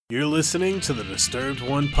You're listening to the Disturbed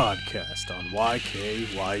One podcast on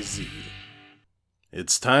YKYZ.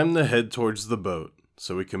 It's time to head towards the boat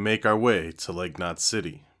so we can make our way to Lake Knot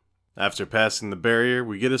City. After passing the barrier,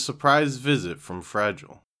 we get a surprise visit from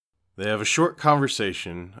Fragile. They have a short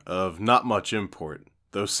conversation of not much import,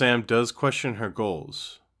 though Sam does question her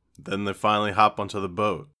goals. Then they finally hop onto the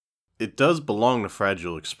boat. It does belong to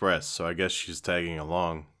Fragile Express, so I guess she's tagging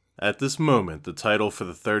along. At this moment, the title for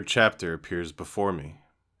the third chapter appears before me.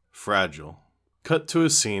 Fragile. Cut to a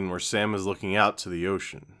scene where Sam is looking out to the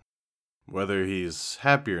ocean. Whether he's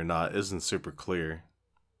happy or not isn't super clear.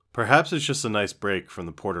 Perhaps it's just a nice break from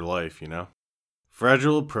the porter life, you know?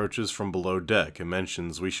 Fragile approaches from below deck and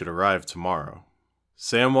mentions we should arrive tomorrow.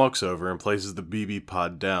 Sam walks over and places the BB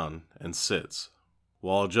pod down and sits.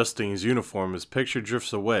 While adjusting his uniform, his picture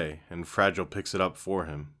drifts away and Fragile picks it up for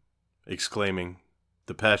him, exclaiming,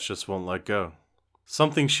 "The patch just won't let go."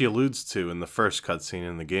 Something she alludes to in the first cutscene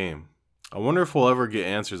in the game. I wonder if we'll ever get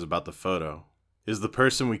answers about the photo. Is the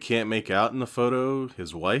person we can't make out in the photo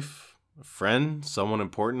his wife? A friend? Someone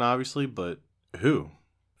important, obviously, but who?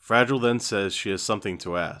 Fragile then says she has something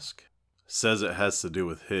to ask. Says it has to do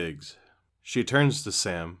with Higgs. She turns to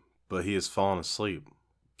Sam, but he has fallen asleep.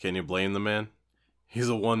 Can you blame the man? He's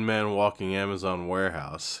a one-man walking Amazon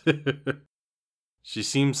warehouse. She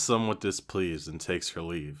seems somewhat displeased and takes her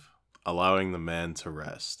leave, allowing the man to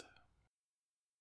rest.